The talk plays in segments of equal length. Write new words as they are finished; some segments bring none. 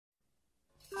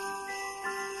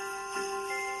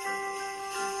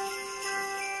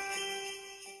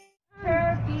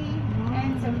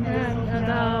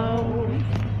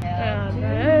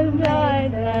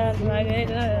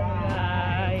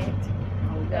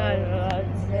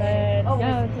Oh,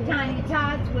 tiny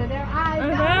tots with their eyes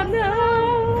down the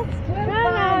snow. We're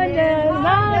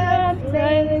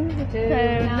finding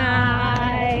tonight.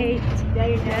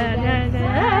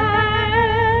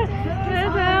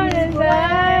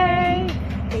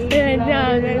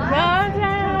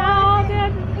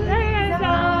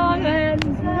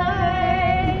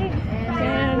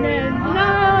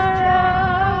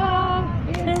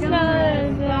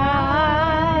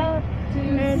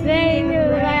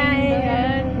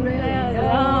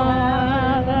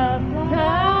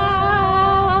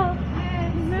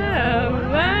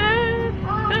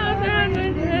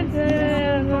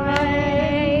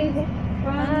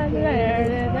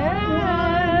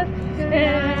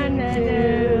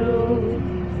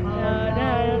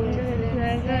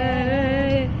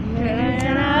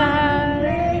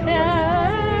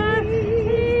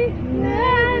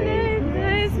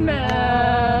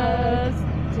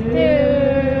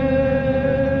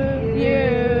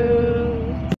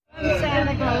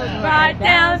 Right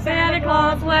down Santa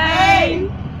Claus Way.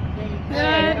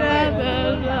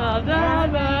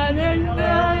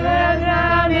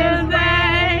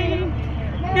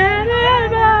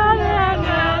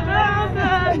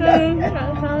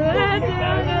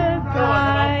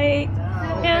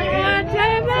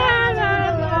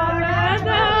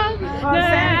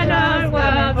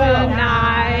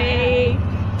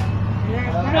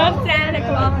 Come Santa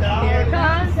Claus, here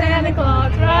comes Santa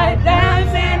Claus, right down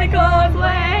Santa Claus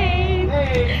Lane.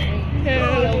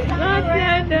 Here comes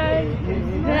Santa,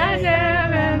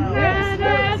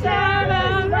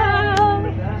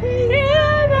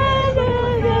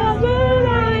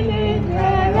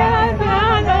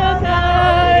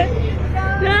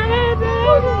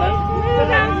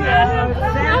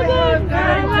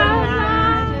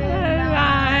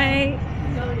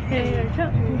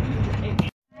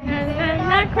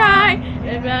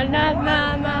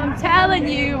 I'm telling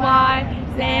you why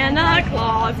Santa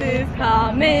Claus is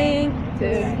coming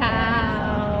to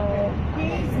town.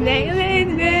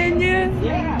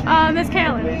 Miss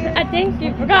Carolyn, I think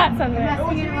you forgot something.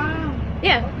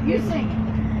 Yeah. You sing.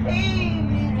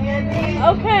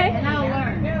 Okay. And I'll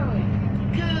learn.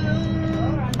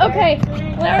 Okay.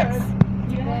 Lyrics.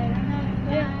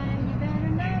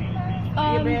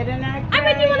 I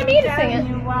bet you wanted me to sing it.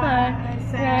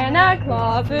 Santa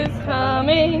Claus is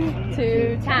coming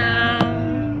to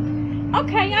town.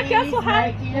 Okay, I guess we'll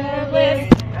have the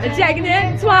list. Checking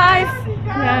it twice.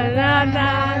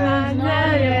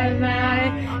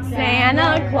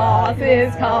 Santa Claus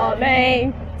is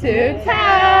coming to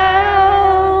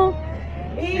town.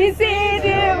 He sees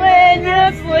you when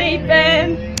you're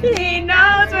sleeping. He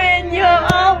knows when you're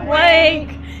awake.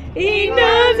 He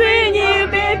knows when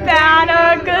you've been bad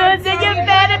or good, so you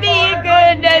better be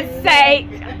goodness sake.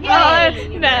 Oh,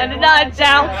 you better not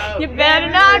shout, you better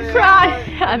not cry,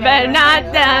 I better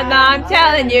not dance, I'm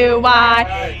telling you why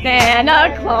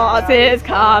Santa Claus is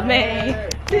coming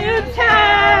to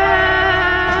town.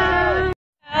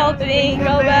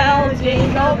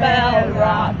 Jingle bell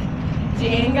rock,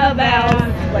 jingle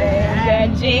bells swing,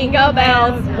 and jingle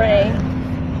bells ring.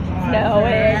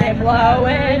 Snowing and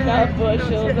blowing up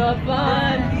bushels of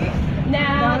fun.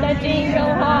 Now the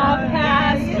jingle hop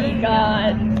has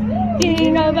begun.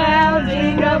 Jingle bell,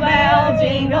 jingle bell,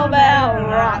 jingle bell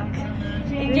rock.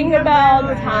 Jingle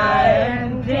bell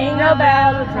time, jingle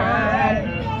bell time.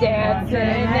 Dancing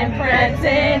and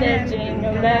prancing in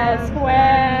Jingle Bell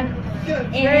Square.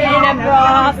 In a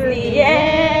frosty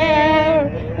air.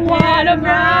 What a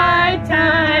bright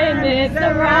time, it's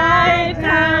the right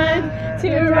time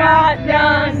to rock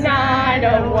the night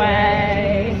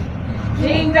away.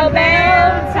 Jingle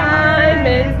bell time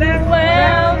is the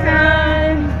swell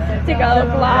time to go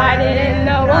gliding in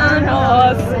the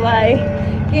one-horse sleigh.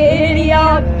 Giddy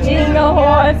up, jingle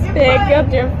horse, pick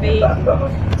up your feet.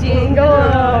 Jingle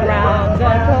around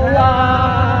the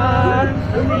clock.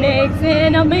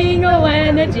 Mixing a mingle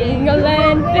and a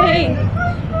jingling feet.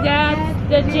 That's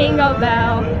the jingle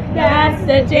bell, that's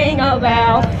the jingle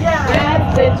bell,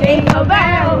 that's the jingle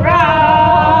bell roll.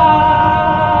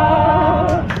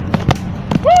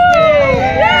 Woo!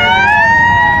 Yeah!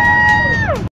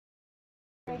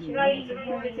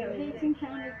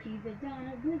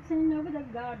 Blitzing over the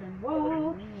garden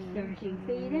wall. 13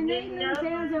 feet and 8 little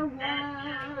tails are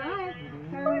wide.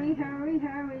 Hurry, hurry,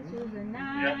 hurry through the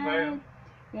night.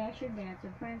 Dasher,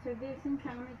 Dancer, Prancer, Vixen,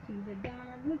 Comet, Cuba,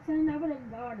 Donner, Blitzing over the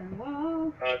garden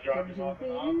wall. 13 feet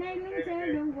and 8 little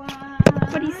tails are wide.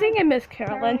 What are you singing, Miss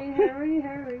Carolyn? Hurry, hurry,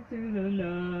 hurry through the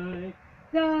night.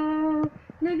 Go,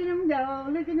 Look at him go,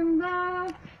 look at him go.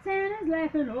 Santa's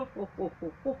laughing, oh, oh, oh,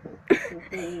 oh, oh, oh,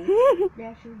 oh.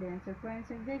 Dasher, Dancer,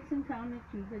 Prancer, Vixen, Comet,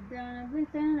 Cupid, Donner,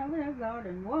 Blitzen, over the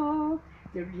garden wall.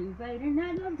 There's you fading,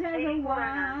 and will tell the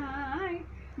why.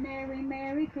 Merry,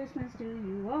 Merry Christmas to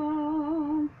you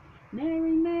all.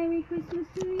 Merry, Merry Christmas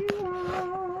to you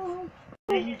all.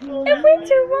 A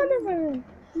winter wonderland.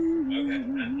 Okay,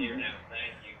 I'm here now.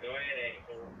 Thank you. Go ahead,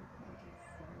 April.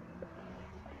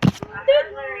 I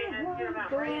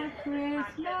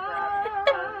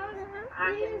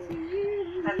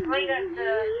cleaned up the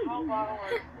small bottle of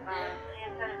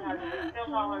hand sanitizer. It's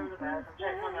still all over the bath. I'm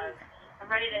checking my nose. I'm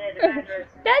ready to head to Madras.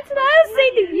 That's what I was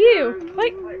saying to you.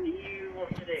 Like, What do you want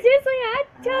to do? seriously, I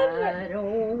told I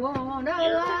don't want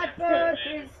a lot for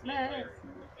Christmas.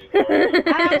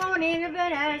 I won't even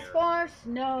ask for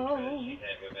snow.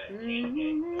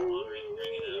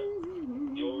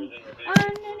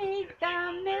 Underneath the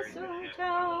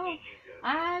mistletoe,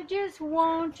 I just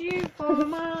want you for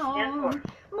my own,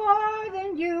 more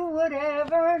than you would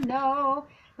ever know.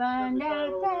 Find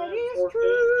out that is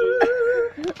true.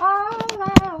 All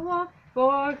I want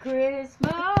for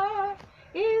Christmas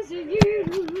is you.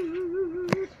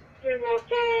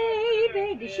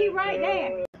 Baby, did she write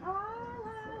that? All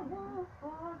I want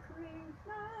for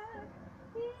Christmas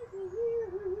is you.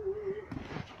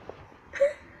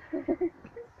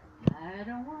 I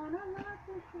don't want a lot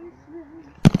for Christmas.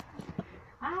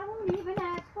 I won't even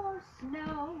ask for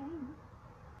snow.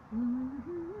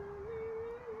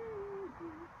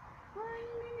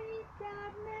 Underneath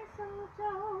that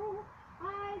mistletoe, I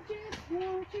just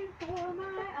want you for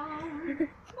my own,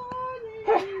 more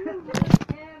than you would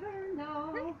ever know.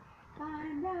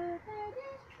 Find out that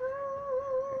is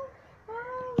true.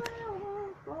 All I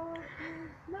want for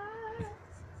Christmas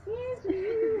is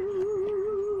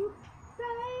you,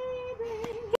 baby.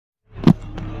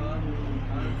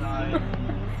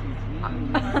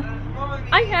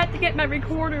 I had to get my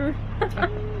recorder.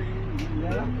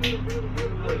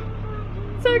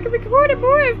 So I can record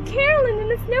more of Carolyn in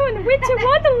the snow in the winter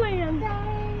wonderland.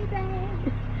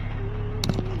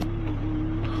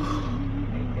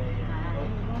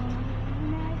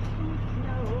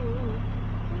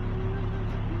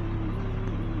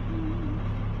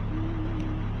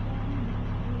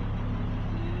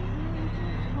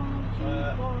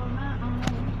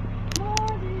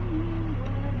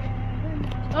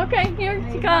 Okay, here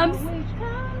she comes.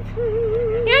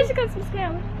 Here she comes, Miss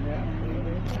Carolyn.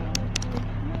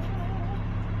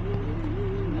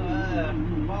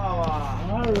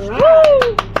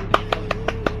 Woo!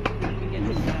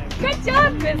 Good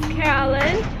job, Miss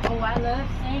Carolyn. Oh, I love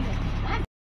singing.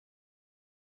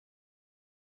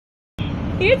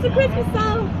 Here's the Christmas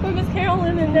song for Miss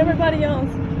Carolyn and everybody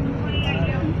else.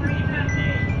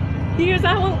 Here's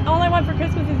all I want for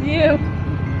Christmas is you.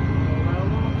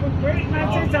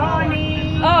 Christmas is on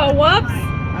me. Oh, whoops.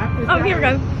 Oh, here we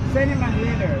go. Send him a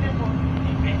letter.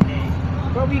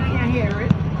 But we can't hear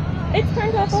it. It's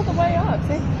turned off all the way up,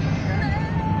 see?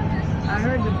 I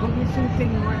heard the boogie suit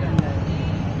thing more than that.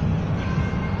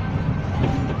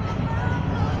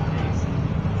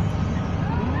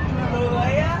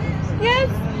 Yes.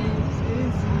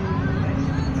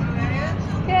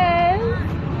 Yes.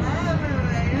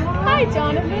 Hi,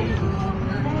 Jonathan.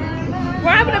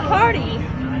 We're having a party.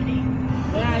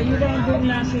 Yeah, you don't do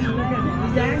nothing. Look at it.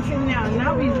 He's dancing now.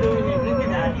 Now he's doing it. Look at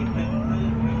that.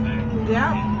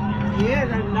 Yep. Yeah,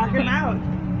 then knock him out.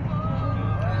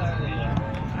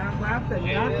 I'm about to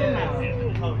knock him out.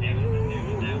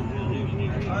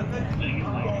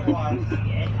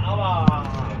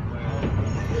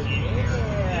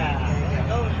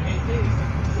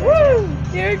 Woo!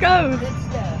 Here it goes.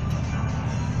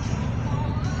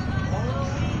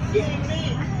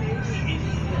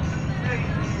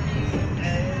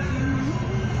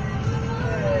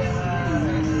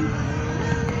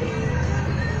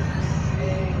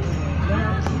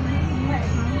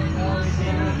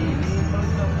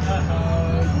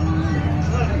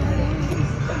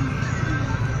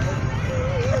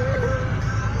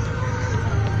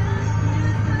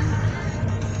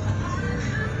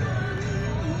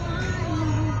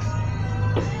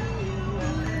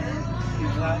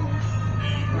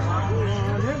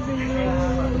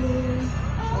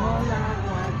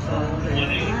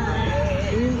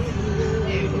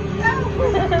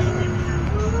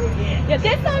 Yeah,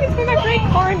 this song is for my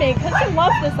friend Carmen, because she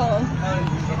loves this song.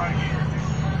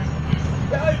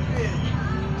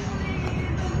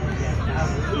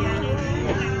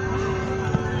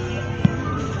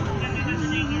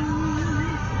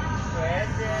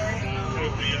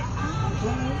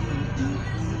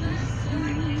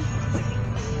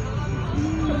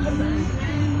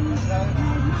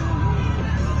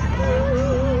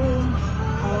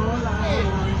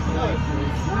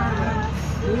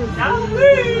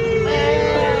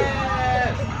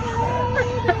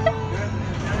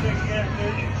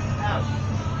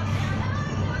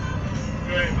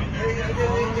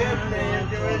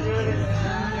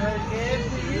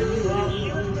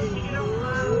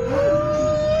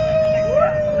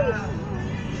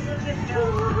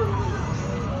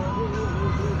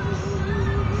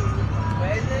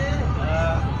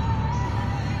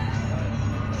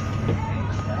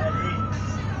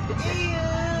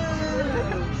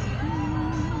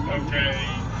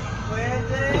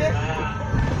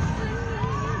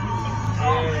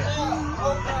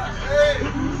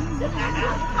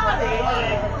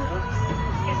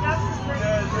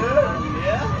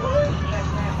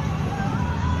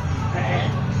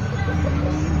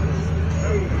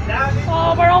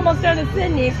 Oh, we're almost done at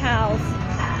Sydney's house.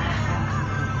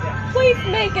 Please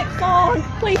make it, song.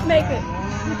 Please make it.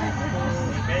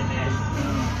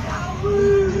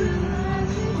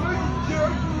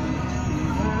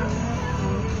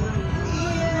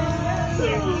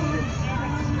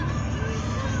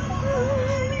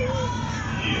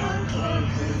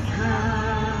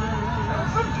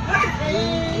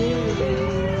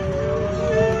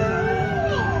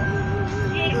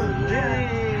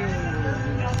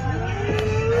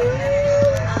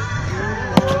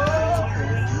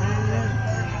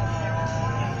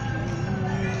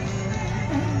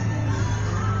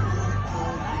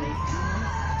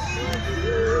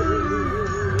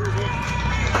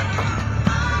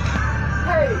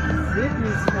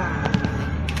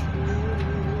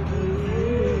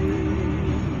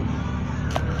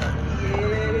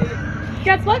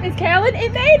 Guess what, Miss Carolyn?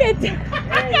 It made it!